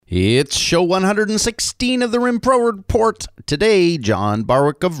It's show 116 of the Rim Pro Report. Today, John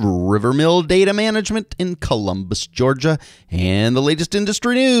Barwick of Rivermill Data Management in Columbus, Georgia, and the latest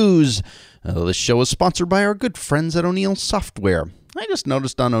industry news. This show is sponsored by our good friends at O'Neill Software. I just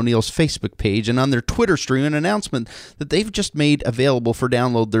noticed on O'Neill's Facebook page and on their Twitter stream an announcement that they've just made available for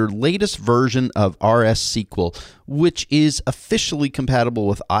download their latest version of RS-SQL, which is officially compatible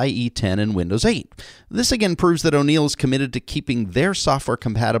with IE10 and Windows 8. This again proves that O'Neill is committed to keeping their software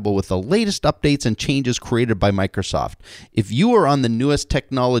compatible with the latest updates and changes created by Microsoft. If you are on the newest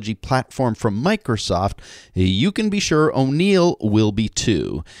technology platform from Microsoft, you can be sure O'Neill will be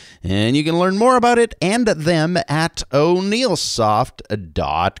too. And you can learn more about it and them at o'neillsoft.com.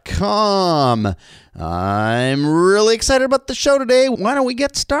 I'm really excited about the show today. Why don't we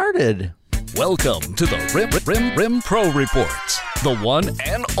get started? Welcome to the Rim Pro Reports, the one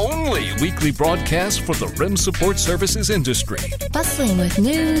and only weekly broadcast for the Rim support services industry. Bustling with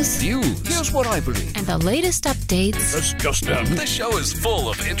news, Views. Here's what I believe. and the latest updates, That's just them. The show is full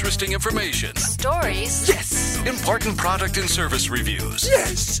of interesting information. stories, Yes. Important product and service reviews.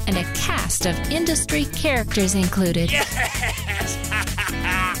 Yes. and a cast of industry characters included.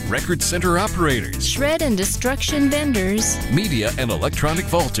 Record center operators, Shred and destruction vendors, media and electronic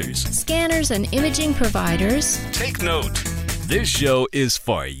vaulters. scanners and imaging providers. Take note. This show is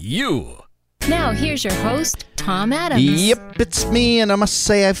for you. Now here's your host, Tom Adams. Yep, it's me, and I must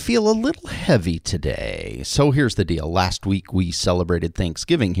say I feel a little heavy today. So here's the deal. Last week we celebrated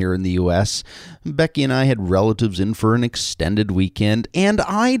Thanksgiving here in the U.S. Becky and I had relatives in for an extended weekend, and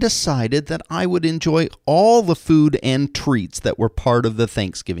I decided that I would enjoy all the food and treats that were part of the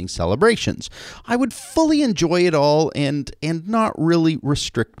Thanksgiving celebrations. I would fully enjoy it all and not really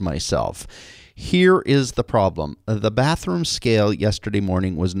restrict myself. Here is the problem. The bathroom scale yesterday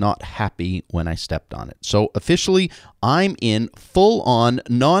morning was not happy when I stepped on it. So officially, I'm in full-on,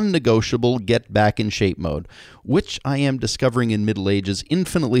 non-negotiable get back in shape mode, which I am discovering in middle age is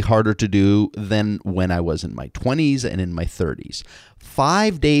infinitely harder to do than when I was in my 20s and in my 30s.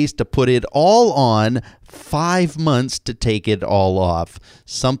 5 days to put it all on, 5 months to take it all off.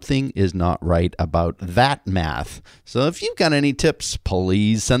 Something is not right about that math. So if you've got any tips,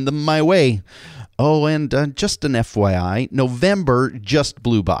 please send them my way. Oh, and just an FYI, November just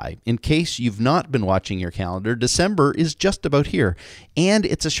blew by. In case you've not been watching your calendar, December is just about here. And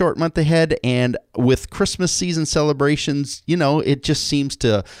it's a short month ahead, and with Christmas season celebrations, you know, it just seems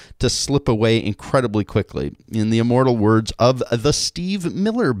to slip away incredibly quickly. In the immortal words of the Steve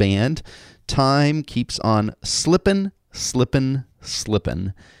Miller Band, time keeps on slippin', slippin',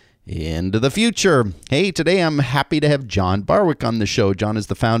 slippin' into the future. Hey, today I'm happy to have John Barwick on the show. John is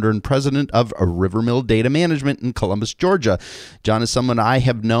the founder and president of Rivermill Data Management in Columbus, Georgia. John is someone I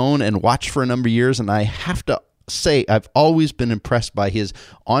have known and watched for a number of years, and I have to say I've always been impressed by his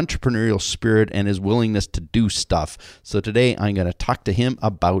entrepreneurial spirit and his willingness to do stuff. So today I'm going to talk to him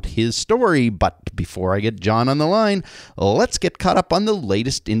about his story. But before I get John on the line, let's get caught up on the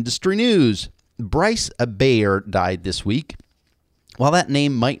latest industry news. Bryce Bayer died this week. While that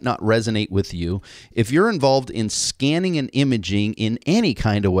name might not resonate with you, if you're involved in scanning and imaging in any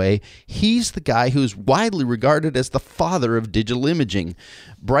kind of way, he's the guy who's widely regarded as the father of digital imaging.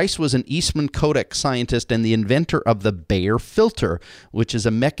 Bryce was an Eastman Kodak scientist and the inventor of the Bayer filter, which is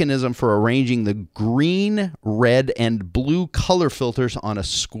a mechanism for arranging the green, red, and blue color filters on a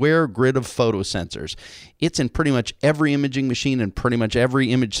square grid of photosensors. It's in pretty much every imaging machine and pretty much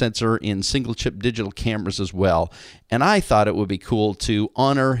every image sensor in single-chip digital cameras as well. And I thought it would be cool to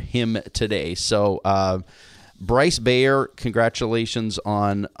honor him today. So, Bryce Bayer, congratulations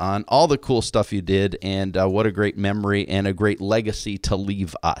on all the cool stuff you did, and what a great memory and a great legacy to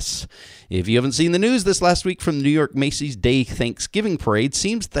leave us. If you haven't seen the news this last week from the New York Macy's Day Thanksgiving Parade,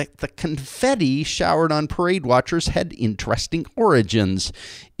 seems that the confetti showered on parade watchers had interesting origins.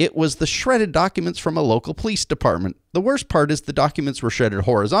 It was the shredded documents from a local police department. The worst part is the documents were shredded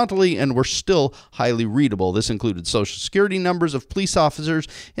horizontally and were still highly readable. This included social security numbers of police officers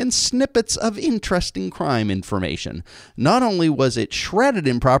and snippets of interesting crime information. Not only was it shredded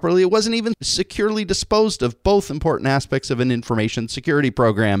improperly, it wasn't even securely disposed of, both important aspects of an information security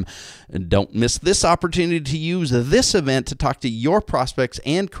program. Don't miss this opportunity to use this event to talk to your prospects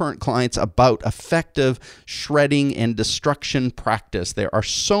and current clients about effective shredding and destruction practice. There are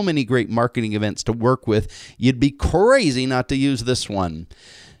so many great marketing events to work with. You'd be crazy not to use this one.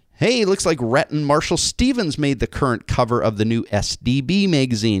 Hey, looks like Rhett and Marshall Stevens made the current cover of the new SDB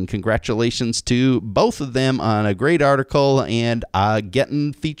magazine. Congratulations to both of them on a great article and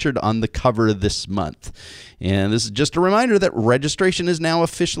getting featured on the cover this month. And this is just a reminder that registration is now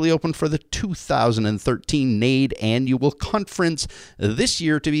officially open for the 2013 NADE Annual Conference this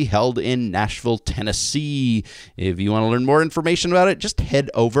year to be held in Nashville, Tennessee. If you want to learn more information about it, just head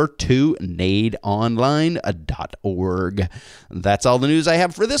over to nadeonline.org. That's all the news I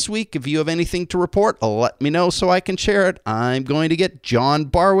have for this week. If you have anything to report, let me know so I can share it. I'm going to get John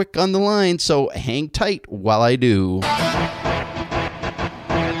Barwick on the line, so hang tight while I do.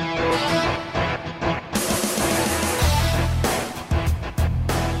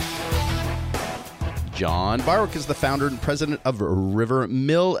 John Barwick is the founder and president of River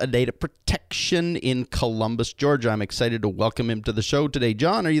Mill, a data protection in Columbus, Georgia. I'm excited to welcome him to the show today.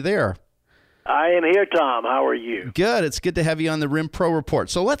 John, are you there? I am here, Tom. How are you? Good. It's good to have you on the RIM Pro Report.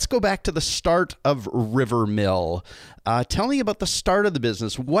 So let's go back to the start of River Mill. Tell me about the start of the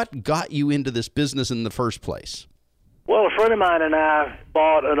business. What got you into this business in the first place? Well, a friend of mine and I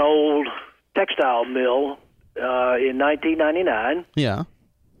bought an old textile mill in 1999. Yeah.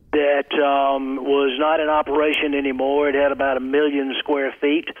 That was not in operation anymore. It had about 1 million square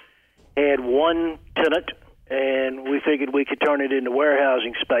feet, had one tenant, and we figured we could turn it into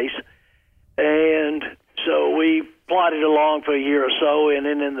warehousing space. And so we plodded along for a year or so, and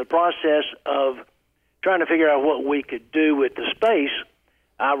then in the process of trying to figure out what we could do with the space,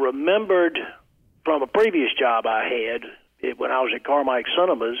 I remembered from a previous job I had when I was at Carmike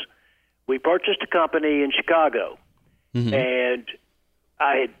Cinemas, we purchased a company in Chicago, and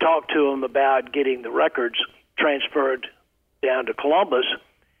I had talked to them about getting the records transferred down to Columbus,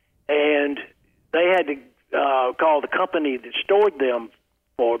 and they had to call the company that stored them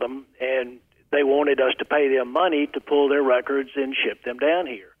for them, and they wanted us to pay them money to pull their records and ship them down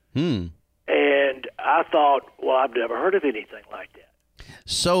here. And I thought, well, I've never heard of anything like that.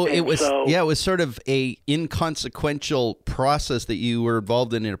 So it was sort of a inconsequential process that you were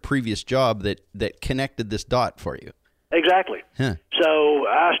involved in a previous job that connected this dot for you. Exactly. Huh. So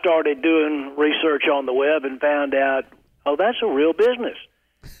I started doing research on the web and found out, oh, that's a real business.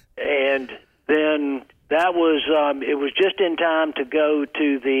 And then that was, it was just in time to go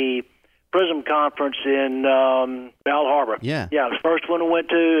to the PRISM conference in Bal Harbor. Yeah. Yeah, it was the first one I went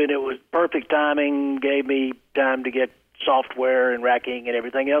to, and it was perfect timing, gave me time to get software and racking and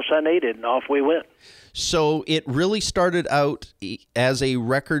everything else I needed, and off we went. So it really started out as a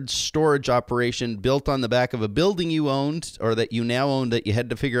record storage operation built on the back of a building you owned, or that you now own, that you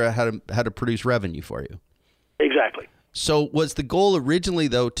had to figure out how to produce revenue for you. Exactly. So was the goal originally,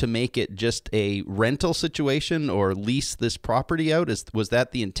 though, to make it just a rental situation or lease this property out? Was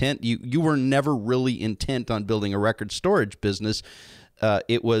that the intent? You were never really intent on building a record storage business.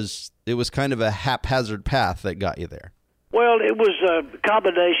 It was kind of a haphazard path that got you there. Well, it was a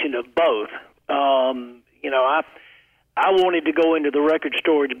combination of both. I wanted to go into the record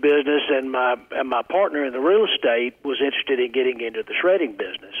storage business, and my partner in the real estate was interested in getting into the shredding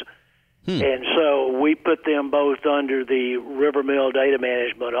business. And so we put them both under the River Mill Data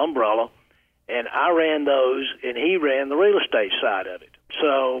Management umbrella, and I ran those, and he ran the real estate side of it.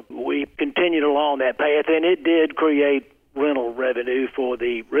 So we continued along that path, and it did create rental revenue for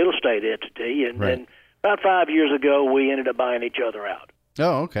the real estate entity. And then about 5 years ago, we ended up buying each other out.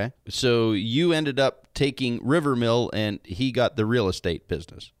 Oh, okay. So you ended up taking River Mill, and he got the real estate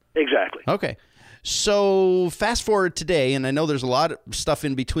business. Exactly. Okay. So fast forward today, and I know there's a lot of stuff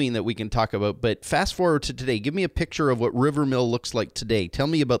in between that we can talk about, but fast forward to today. Give me a picture of what River Mill looks like today. Tell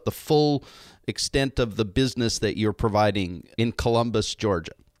me about the full extent of the business that you're providing in Columbus,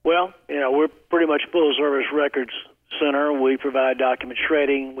 Georgia. Well, we're pretty much full-service records center. We provide document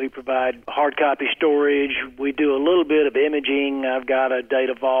shredding. We provide hard copy storage. We do a little bit of imaging. I've got a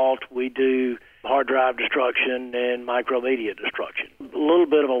data vault. We do hard drive destruction and micromedia destruction. A little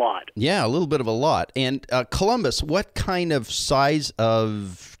bit of a lot. Yeah, a little bit of a lot. And Columbus, what kind of size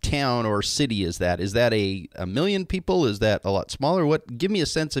of town or city is that? Is that a million people? Is that a lot smaller? Give me a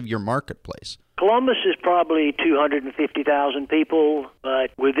sense of your marketplace. Columbus is probably 250,000 people,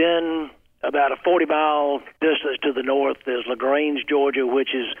 but within about a 40-mile distance to the north is LaGrange, Georgia,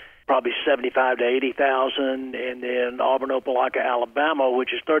 which is probably 75 to 80,000, and then Auburn, Opelika, Alabama,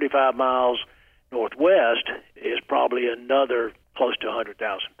 which is 35 miles northwest, is probably another close to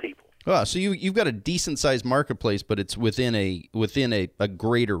 100,000 people. Wow, so you've got a decent-sized marketplace, but it's within a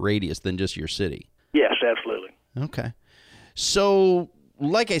greater radius than just your city. Yes, absolutely. Okay. So,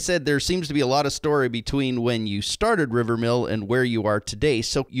 like I said, there seems to be a lot of story between when you started River Mill and where you are today.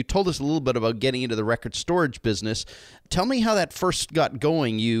 So you told us a little bit about getting into the record storage business. Tell me how that first got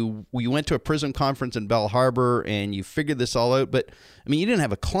going. You went to a PRISM conference in Bal Harbor, and you figured this all out. But, I mean, you didn't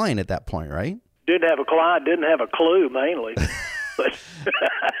have a client at that point, right? Didn't have a client, didn't have a clue, mainly. But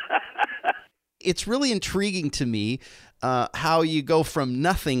it's really intriguing to me how you go from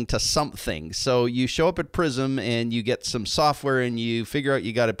nothing to something. So you show up at Prism and you get some software and you figure out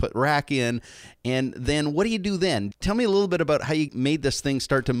you got to put rack in. And then what do you do then? Tell me a little bit about how you made this thing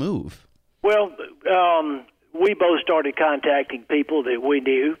start to move. Well, we both started contacting people that we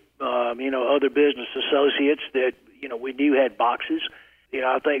knew, other business associates that, we knew had boxes.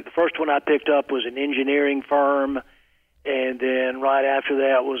 I think the first one I picked up was an engineering firm, and then right after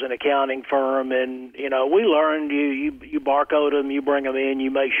that was an accounting firm. And, we learned you barcode them, you bring them in, you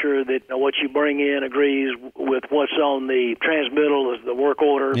make sure that what you bring in agrees with what's on the transmittal as the work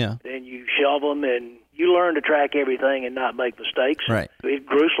order, and you shelve them, and you learn to track everything and not make mistakes. Right. It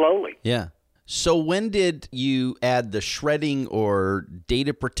grew slowly. Yeah. So when did you add the shredding or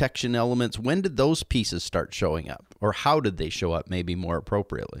data protection elements? When did those pieces start showing up? Or how did they show up, maybe more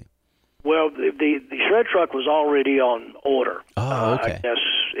appropriately? Well, the shred truck was already on order. Oh, okay. I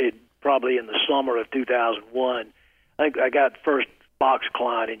guess probably in the summer of 2001. I think I got the first box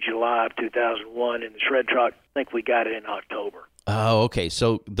client in July of 2001, and the shred truck, I think we got it in October. Oh, okay.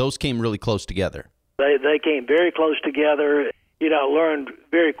 So those came really close together. They came very close together. Learned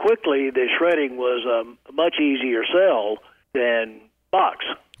very quickly that shredding was a much easier sell than box.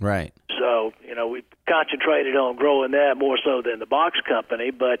 Right. So, we concentrated on growing that more so than the box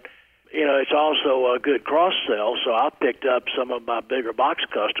company, but, it's also a good cross-sell, so I picked up some of my bigger box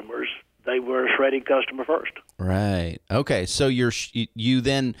customers. They were a shredding customer first. Right. Okay. So you're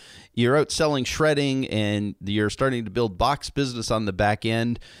out selling shredding and you're starting to build box business on the back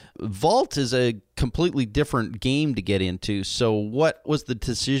end. Vault is a completely different game to get into. So what was the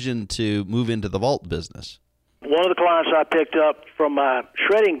decision to move into the Vault business? One of the clients I picked up from my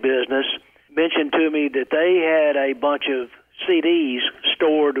shredding business mentioned to me that they had a bunch of CDs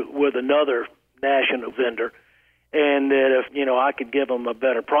stored with another national vendor, and that if, I could give them a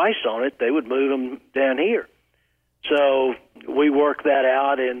better price on it, they would move them down here. So we worked that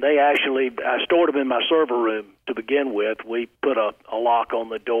out, and I stored them in my server room to begin with. We put a lock on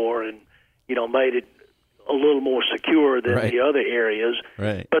the door and, made it a little more secure than the other areas.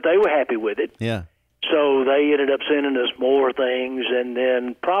 Right. But they were happy with it. Yeah. So they ended up sending us more things, and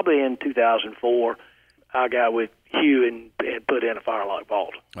then probably in 2004, I got with Hugh and put in a Firelog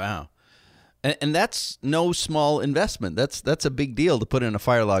Vault. Wow. And that's no small investment. That's a big deal to put in a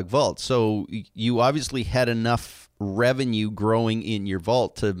Firelog Vault. So you obviously had enough revenue growing in your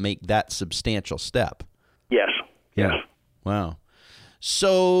vault to make that substantial step. Yes. Yeah. Wow.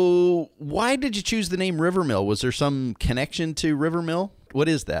 So why did you choose the name Rivermill? Was there some connection to Rivermill? What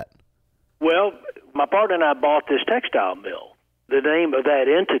is that? Well, my partner and I bought this textile mill. The name of that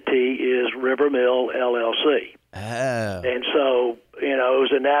entity is Rivermill LLC. Oh. And so, it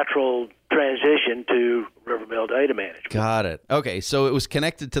was a natural transition to Rivermill Data Management. Got it. Okay, so it was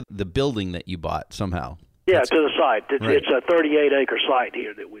connected to the building that you bought somehow. Yeah, to the site. Right. It's a 38-acre site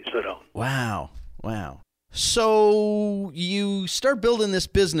here that we sit on. Wow. So you start building this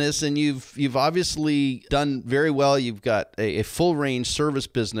business, and you've obviously done very well. You've got a full range service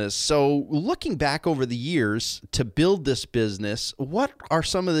business. So looking back over the years to build this business, what are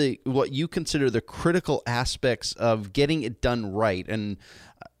some of what you consider the critical aspects of getting it done right? And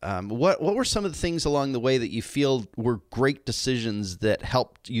what were some of the things along the way that you feel were great decisions that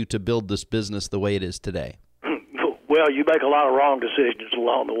helped you to build this business the way it is today? Well, you make a lot of wrong decisions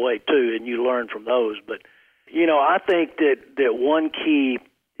along the way too, and you learn from those. But I think that one key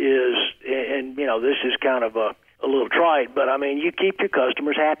is, and this is kind of a little trite, but you keep your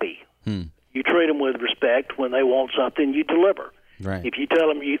customers happy. You treat them with respect. When they want something, you deliver. Right. If you tell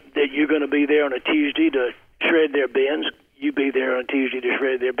them that you're going to be there on a Tuesday to shred their bins, you be there on Tuesday to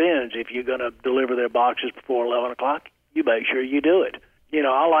shred their bins. If you're going to deliver their boxes before 11 o'clock, you make sure you do it.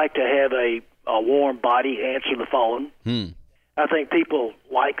 I like to have a warm body answer the phone. I think people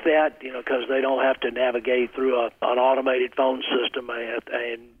like that, because they don't have to navigate through an automated phone system,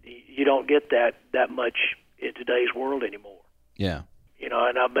 and you don't get that much in today's world anymore. Yeah.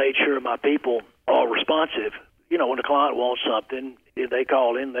 And I made sure my people are responsive. When the client wants something, if they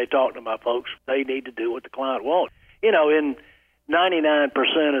call in, they talk to my folks, they need to do what the client wants. In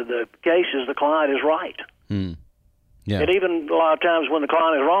 99% of the cases, the client is right. Yeah. And even a lot of times when the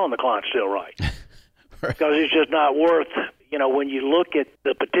client is wrong, the client's still right. Right. Because it's just not worth, when you look at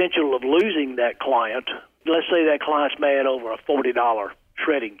the potential of losing that client, let's say that client's mad over a $40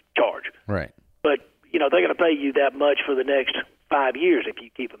 shredding charge. Right. But, they're going to pay you that much for the next 5 years if you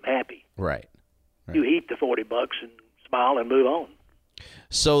keep them happy. Right. You eat the $40 and smile and move on.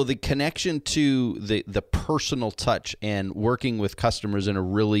 So the connection to the personal touch and working with customers in a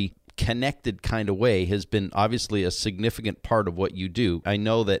really connected kind of way has been obviously a significant part of what you do. I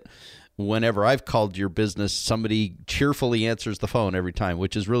know that whenever I've called your business, somebody cheerfully answers the phone every time,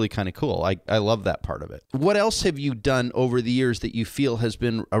 which is really kind of cool. I love that part of it. What else have you done over the years that you feel has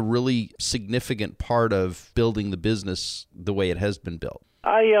been a really significant part of building the business the way it has been built?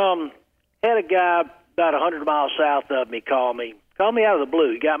 I had a guy about 100 miles south of me call me out of the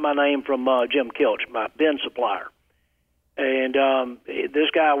blue. He got my name from Jim Kilch, my bin supplier. And this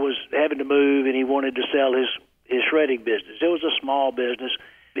guy was having to move, and he wanted to sell his shredding business. It was a small business.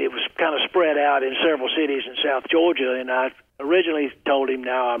 It was kind of spread out in several cities in South Georgia, and I originally told him,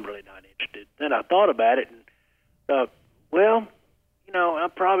 no, I'm really not interested. Then I thought about it and thought, well,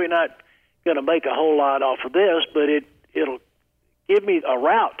 I'm probably not going to make a whole lot off of this, but it'll give me a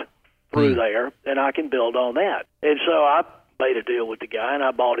route through there, and I can build on that. And so I made a deal with the guy, and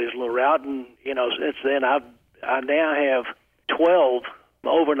I bought his little route, and, since then I now have 12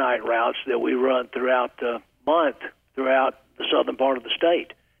 overnight routes that we run throughout the month throughout the southern part of the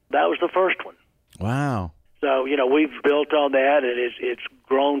state. That was the first one. Wow. So, we've built on that, and it's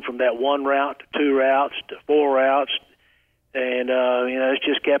grown from that one route to 2 routes to 4 routes, and, it's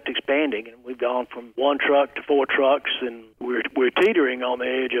just kept expanding, and we've gone from 1 truck to 4 trucks, and we're teetering on the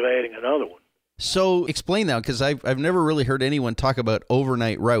edge of adding another one. So explain that, because I've never really heard anyone talk about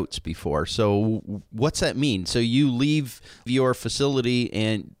overnight routes before. So what's that mean? So you leave your facility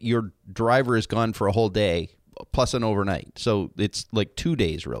and your driver is gone for a whole day plus an overnight. So it's like 2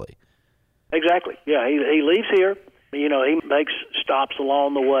 days, really. Exactly. Yeah, he leaves here. He makes stops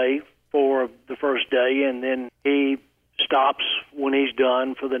along the way for the first day, and then he stops when he's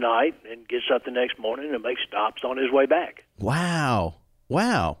done for the night and gets up the next morning and makes stops on his way back. Wow.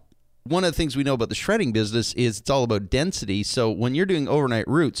 One of the things we know about the shredding business is it's all about density. So when you're doing overnight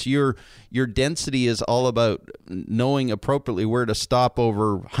routes, your density is all about knowing appropriately where to stop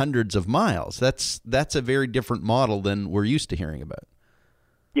over hundreds of miles. That's a very different model than we're used to hearing about.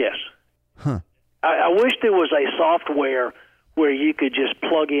 Yes. Huh. I wish there was a software where you could just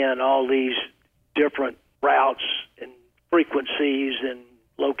plug in all these different routes and frequencies and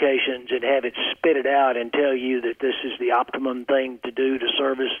locations and have it spit it out and tell you that this is the optimum thing to do to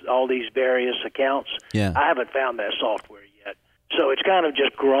service all these various accounts. Yeah. I haven't found that software yet. So it's kind of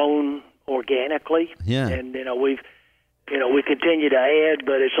just grown organically. Yeah. And, we continue to add,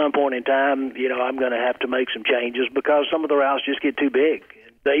 but at some point in time, I'm going to have to make some changes because some of the routes just get too big.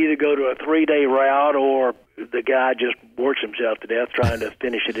 They either go to a 3-day route or the guy just works himself to death trying to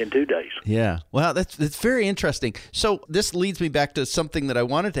finish it in 2 days. Yeah. Well, that's very interesting. So this leads me back to something that I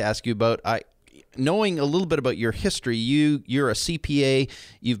wanted to ask you about. Knowing a little bit about your history, you're a CPA,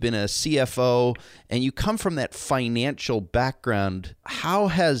 you've been a CFO, and you come from that financial background. How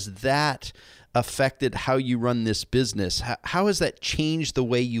has that affected how you run this business? How has that changed the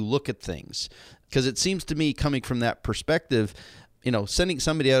way you look at things? Because it seems to me, coming from that perspective, sending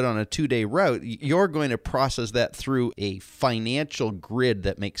somebody out on a 2-day route, you're going to process that through a financial grid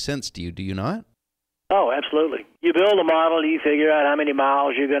that makes sense to you, do you not? Oh, absolutely. You build a model, you figure out how many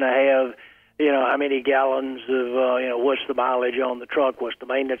miles you're going to have, how many gallons of, what's the mileage on the truck, what's the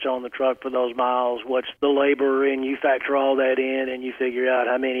maintenance on the truck for those miles, what's the labor, and you factor all that in, and you figure out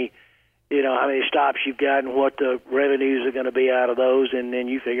how many stops you've got and what the revenues are going to be out of those, and then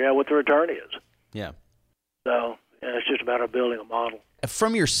you figure out what the return is. Yeah. So it's just a matter of building a model.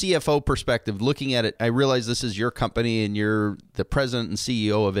 From your CFO perspective, looking at it, I realize this is your company and you're the president and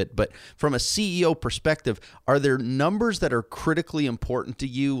CEO of it, but from a CEO perspective, are there numbers that are critically important to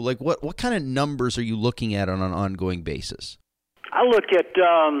you? Like what kind of numbers are you looking at on an ongoing basis? I look at,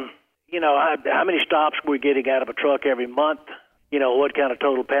 how many stops we're getting out of a truck every month, what kind of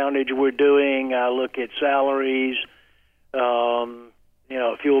total poundage we're doing. I look at salaries,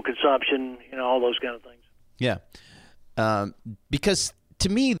 fuel consumption, all those kind of things. Yeah. Because to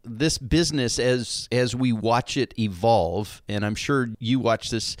me, this business, as we watch it evolve, and I'm sure you watch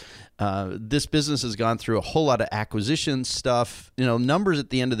this, this business has gone through a whole lot of acquisition stuff, numbers at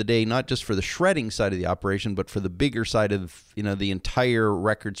the end of the day, not just for the shredding side of the operation, but for the bigger side of, the entire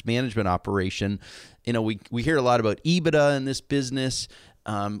records management operation. We hear a lot about EBITDA in this business.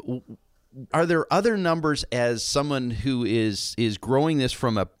 Are there other numbers as someone who is growing this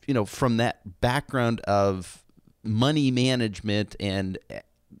from from that background of money management and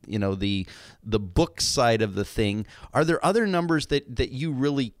the book side of the thing? Are there other numbers that you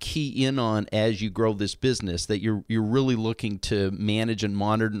really key in on as you grow this business that you're really looking to manage and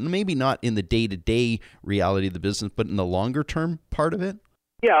monitor? Maybe not in the day-to-day reality of the business, but in the longer term part of it?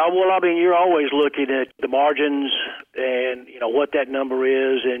 Yeah, well, you're always looking at the margins and, what that number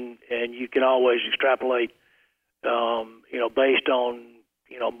is, and you can always extrapolate, based on,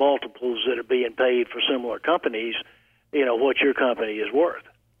 multiples that are being paid for similar companies, what your company is worth.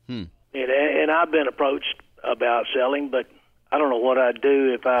 And I've been approached about selling, but I don't know what I'd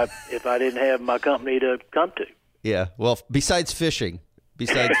do if I didn't have my company to come to. Yeah. Well, besides fishing,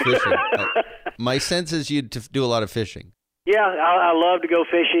 my sense is you'd do a lot of fishing. Yeah, I love to go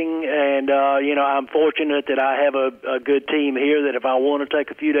fishing, and I'm fortunate that I have a good team here that if I want to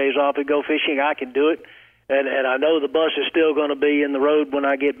take a few days off and go fishing, I can do it. And I know the bus is still going to be in the road when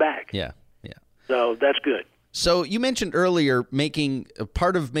I get back. Yeah. So that's good. So you mentioned earlier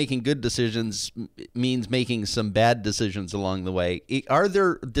part of making good decisions means making some bad decisions along the way. Are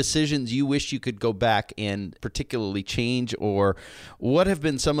there decisions you wish you could go back and particularly change, or what have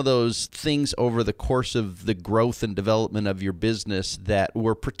been some of those things over the course of the growth and development of your business that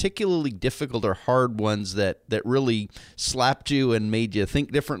were particularly difficult or hard ones that really slapped you and made you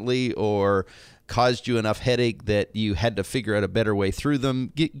think differently, or caused you enough headache that you had to figure out a better way through them?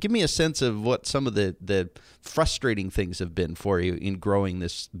 Give me a sense of what some of the frustrating things have been for you in growing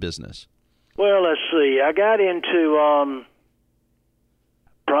this business. Well, let's see. I got into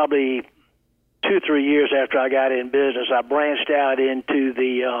probably 2-3 years after I got in business, I branched out into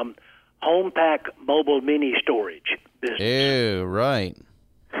the home pack mobile mini storage business. Oh, right.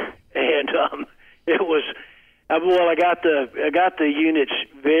 And it was... Well, I got the units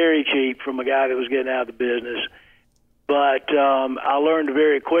very cheap from a guy that was getting out of the business, but I learned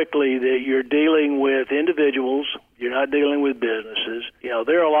very quickly that you're dealing with individuals. You're not dealing with businesses.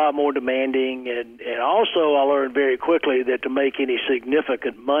 They're a lot more demanding, and also I learned very quickly that to make any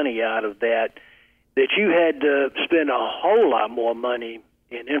significant money out of that you had to spend a whole lot more money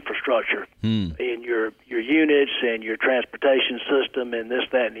in infrastructure, in your units and your transportation system and this,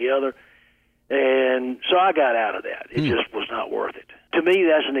 that, and the other. And so I got out of that. It just was not worth it. To me,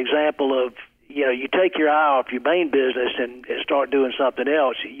 that's an example of, you take your eye off your main business and start doing something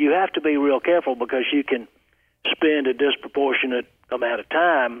else. You have to be real careful because you can spend a disproportionate amount of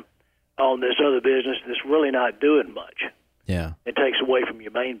time on this other business that's really not doing much. Yeah. It takes away from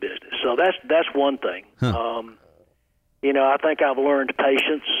your main business. So that's one thing. Huh. I think I've learned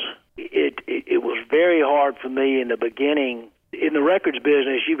patience. It was very hard for me in the beginning. In the records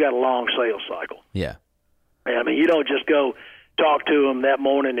business, you've got a long sales cycle. Yeah. I mean, you don't just go talk to them that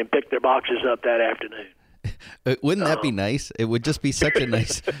morning and pick their boxes up that afternoon. Wouldn't that be nice? It would just be such a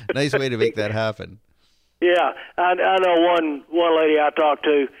nice way to make that happen. Yeah. I know one lady I talked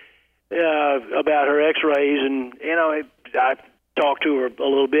to about her x-rays, and, I talked to her a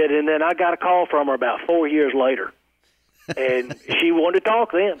little bit, and then I got a call from her about 4 years later, and she wanted to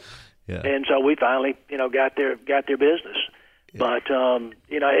talk then. Yeah. And so we finally, got their business. But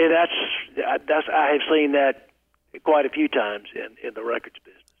that's I have seen that quite a few times in the records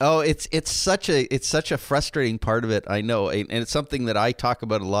business. Oh, it's such a frustrating part of it, I know, and it's something that I talk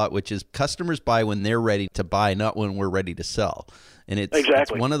about a lot, which is customers buy when they're ready to buy, not when we're ready to sell. And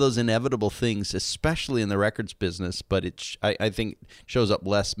it's one of those inevitable things, especially in the records business, but I think shows up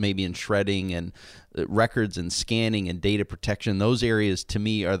less maybe in shredding and records and scanning and data protection. Those areas to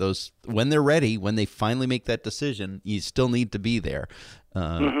me are those, when they're ready, when they finally make that decision, you still need to be there.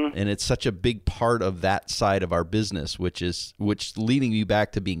 And it's such a big part of that side of our business, which leading you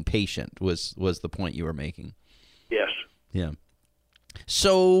back to being patient was the point you were making. Yes. Yeah.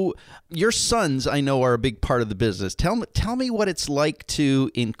 So your sons, I know, are a big part of the business. Tell me what it's like to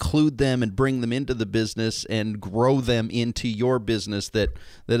include them and bring them into the business and grow them into your business that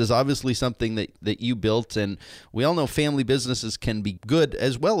is obviously something that you built. And we all know family businesses can be good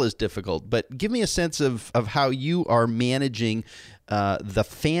as well as difficult. But give me a sense of how you are managing the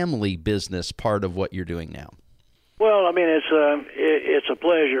family business part of what you're doing now. Well, I mean, it's a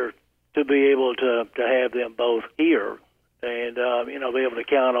pleasure to be able to have them both here. And, be able to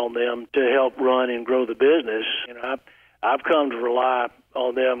count on them to help run and grow the business. I've come to rely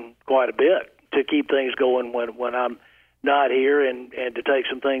on them quite a bit to keep things going when I'm not here and to take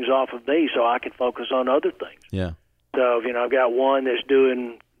some things off of me so I can focus on other things. Yeah. So, I've got one that's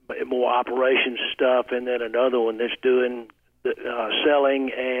doing more operations stuff and then another one that's doing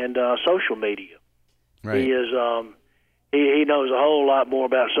selling and social media. Right. He is he knows a whole lot more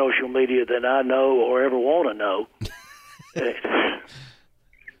about social media than I know or ever want to know. and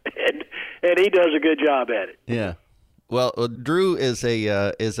he does a good job at it. Yeah. Well, Drew is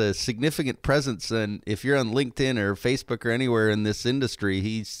a significant presence, and if you're on LinkedIn or Facebook or anywhere in this industry,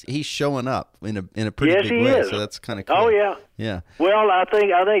 he's showing up in a pretty big way. Is. So that's kind of cool. Oh yeah. Yeah. Well, I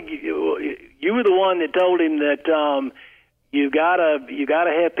think you were the one that told him that you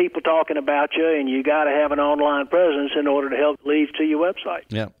gotta have people talking about you, and you gotta have an online presence in order to help leads to your website.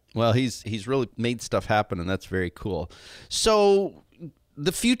 Yeah. Well, he's really made stuff happen, and that's very cool. So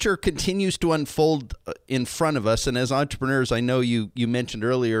the future continues to unfold in front of us. And as entrepreneurs, I know you mentioned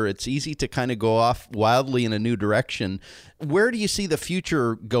earlier, it's easy to kind of go off wildly in a new direction. Where do you see the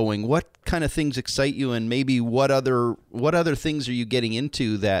future going? What kind of things excite you? And maybe what other things are you getting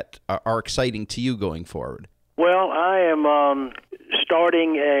into that are exciting to you going forward? Well, I am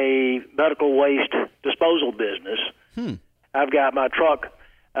starting a medical waste disposal business. I've got my truck.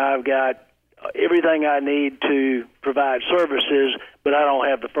 I've got everything I need to provide services, but I don't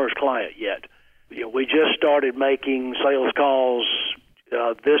have the first client yet. We just started making sales calls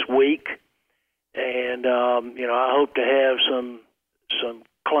this week, and I hope to have some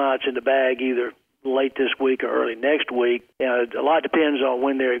clients in the bag either late this week or early next week. A lot depends on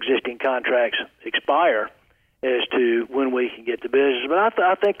when their existing contracts expire as to when we can get the business. But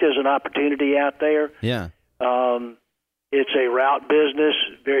I think there's an opportunity out there. Yeah. It's a route business,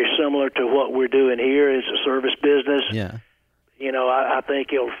 very similar to what we're doing here. It's a service business. Yeah. I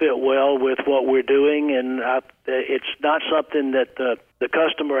think it'll fit well with what we're doing, and it's not something that the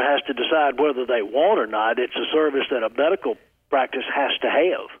customer has to decide whether they want or not. It's a service that a medical practice has to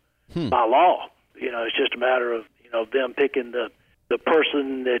have by law. It's just a matter of them picking the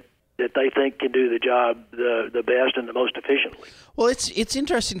person that they think can do the job the best and the most efficiently. Well, it's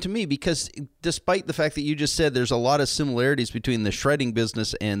interesting to me because despite the fact that you just said there's a lot of similarities between the shredding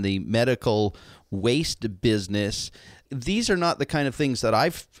business and the medical waste business, these are not the kind of things that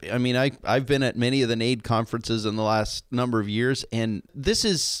I've been at many of the NAID conferences in the last number of years, and this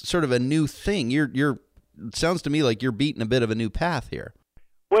is sort of a new thing. It sounds to me like you're beating a bit of a new path here.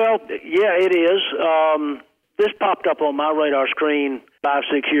 Well, yeah, it is. This popped up on my radar screen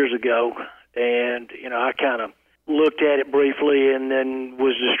 5-6 years ago, and I kind of looked at it briefly and then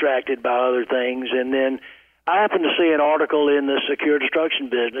was distracted by other things. And then I happened to see an article in the secure destruction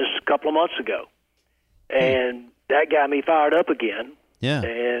business a couple of months ago, and that got me fired up again. Yeah.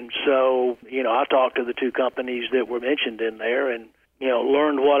 And so, I talked to the two companies that were mentioned in there and,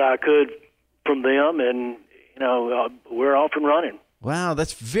 learned what I could from them, and, we're off and running. Wow,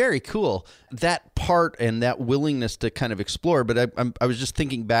 that's very cool. That part and that willingness to kind of explore. But I was just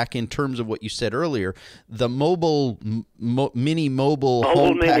thinking back in terms of what you said earlier, the mobile, mini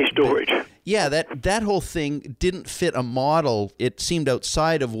home mini storage. Yeah, that whole thing didn't fit a model. It seemed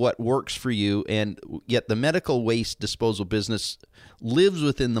outside of what works for you, and yet the medical waste disposal business lives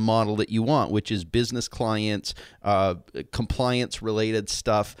within the model that you want, which is business clients, compliance-related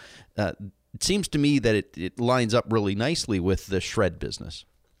stuff. It seems to me that it lines up really nicely with the shred business.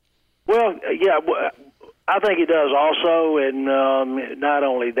 Well, yeah, I think it does also, and not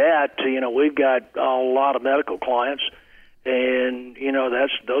only that, we've got a lot of medical clients, and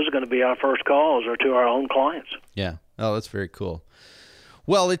those are going to be our first calls or to our own clients. Yeah. Oh, that's very cool.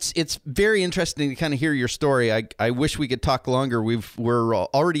 Well, it's very interesting to kind of hear your story. I wish we could talk longer. We're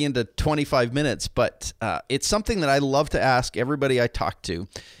already into 25 minutes, but it's something that I love to ask everybody I talk to.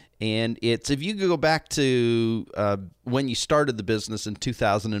 And it's, if you could go back to when you started the business in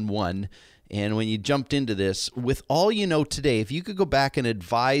 2001 and when you jumped into this, with all you know today, if you could go back and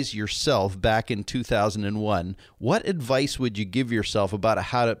advise yourself back in 2001, what advice would you give yourself about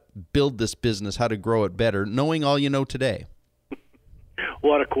how to build this business, how to grow it better, knowing all you know today?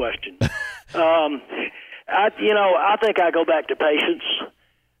 What a question. I think I go back to patience,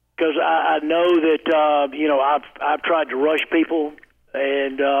 because I know that, I've tried to rush people.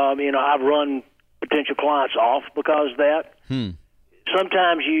 And, I've run potential clients off because of that.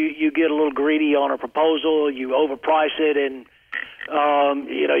 Sometimes you get a little greedy on a proposal, you overprice it, and,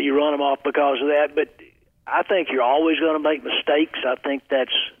 you run them off because of that. But I think you're always going to make mistakes. I think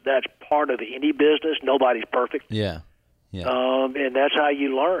that's part of any business. Nobody's perfect. Yeah. And that's how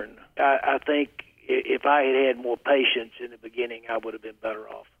you learn. I think if I had more patience in the beginning, I would have been better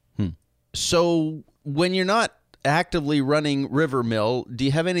off. So when you're not actively running River Mill, do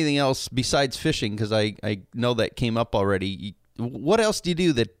you have anything else besides fishing? Because I know that came up already. What else do you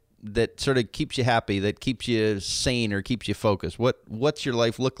do that sort of keeps you happy, that keeps you sane or keeps you focused? What's your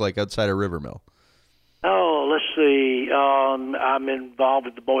life look like outside of River Mill? Oh, let's see. I'm involved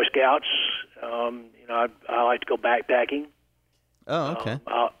with the Boy Scouts. I like to go backpacking. Oh, okay.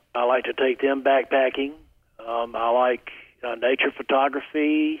 I like to take them backpacking. I like nature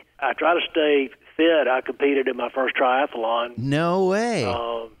photography. I try to stay fit. I competed in my first triathlon. No way.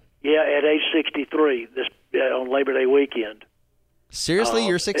 At age 63, on Labor Day weekend. Seriously,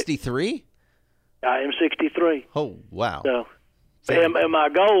 you're 63? I am 63. Oh, wow. So, and my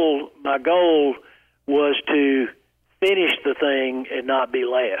goal was to finish the thing and not be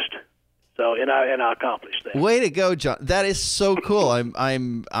last. So, and I accomplished that. Way to go, John. That is so cool. I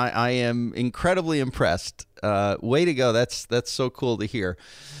am incredibly impressed. Way to go. That's so cool to hear.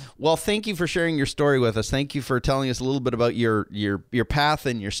 Well, thank you for sharing your story with us. Thank you for telling us a little bit about your path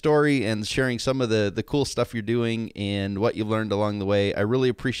and your story and sharing some of the cool stuff you're doing and what you've learned along the way. I really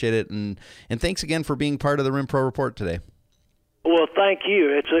appreciate it. And thanks again for being part of the Rim Pro Report today. Well, thank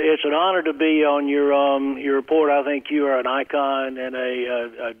you. It's an honor to be on your report. I think you are an icon and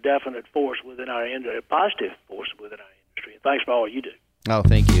a definite force within our industry, a positive force within our industry. And thanks for all you do. Oh,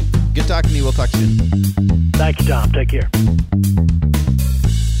 thank you. Good talking to you. We'll talk soon. Thank you, Tom. Take care.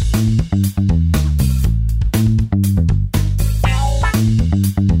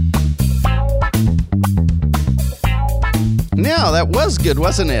 Now, that was good,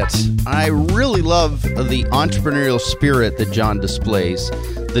 wasn't it? I really love the entrepreneurial spirit that John displays.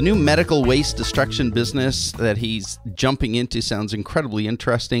 The new medical waste destruction business that he's jumping into sounds incredibly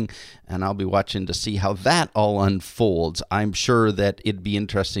interesting, and I'll be watching to see how that all unfolds. I'm sure that it'd be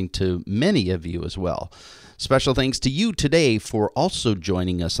interesting to many of you as well. Special thanks to you today for also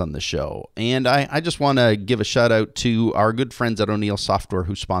joining us on the show. And I just want to give a shout out to our good friends at O'Neill Software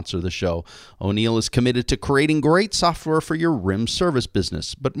who sponsor the show. O'Neill is committed to creating great software for your RIM service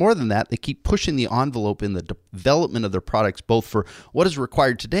business. But more than that, they keep pushing the envelope in the development of their products, both for what is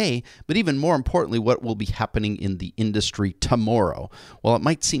required today, but even more importantly, what will be happening in the industry tomorrow. While it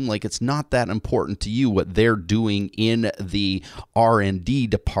might seem like it's not that important to you what they're doing in the R&D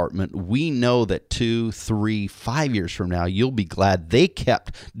department, we know that 2, 3, 5 years from now, you'll be glad they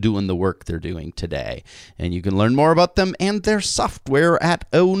kept doing the work they're doing today. And you can learn more about them and their software at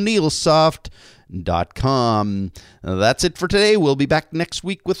o'neillsoft.com. That's it for today. We'll be back next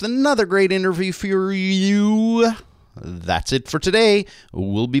week with another great interview for you. That's it for today.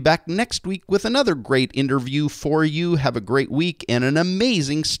 We'll be back next week with another great interview for you. Have a great week and an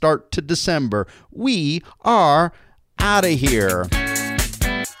amazing start to December. We are out of here.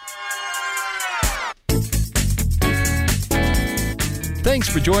 Thanks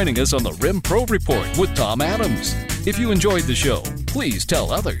for joining us on the Rim Pro Report with Tom Adams. If you enjoyed the show, please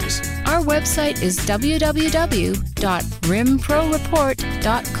tell others. Our website is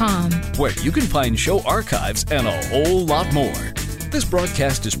www.rimproreport.com, where you can find show archives and a whole lot more. This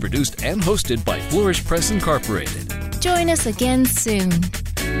broadcast is produced and hosted by Flourish Press Incorporated. Join us again soon.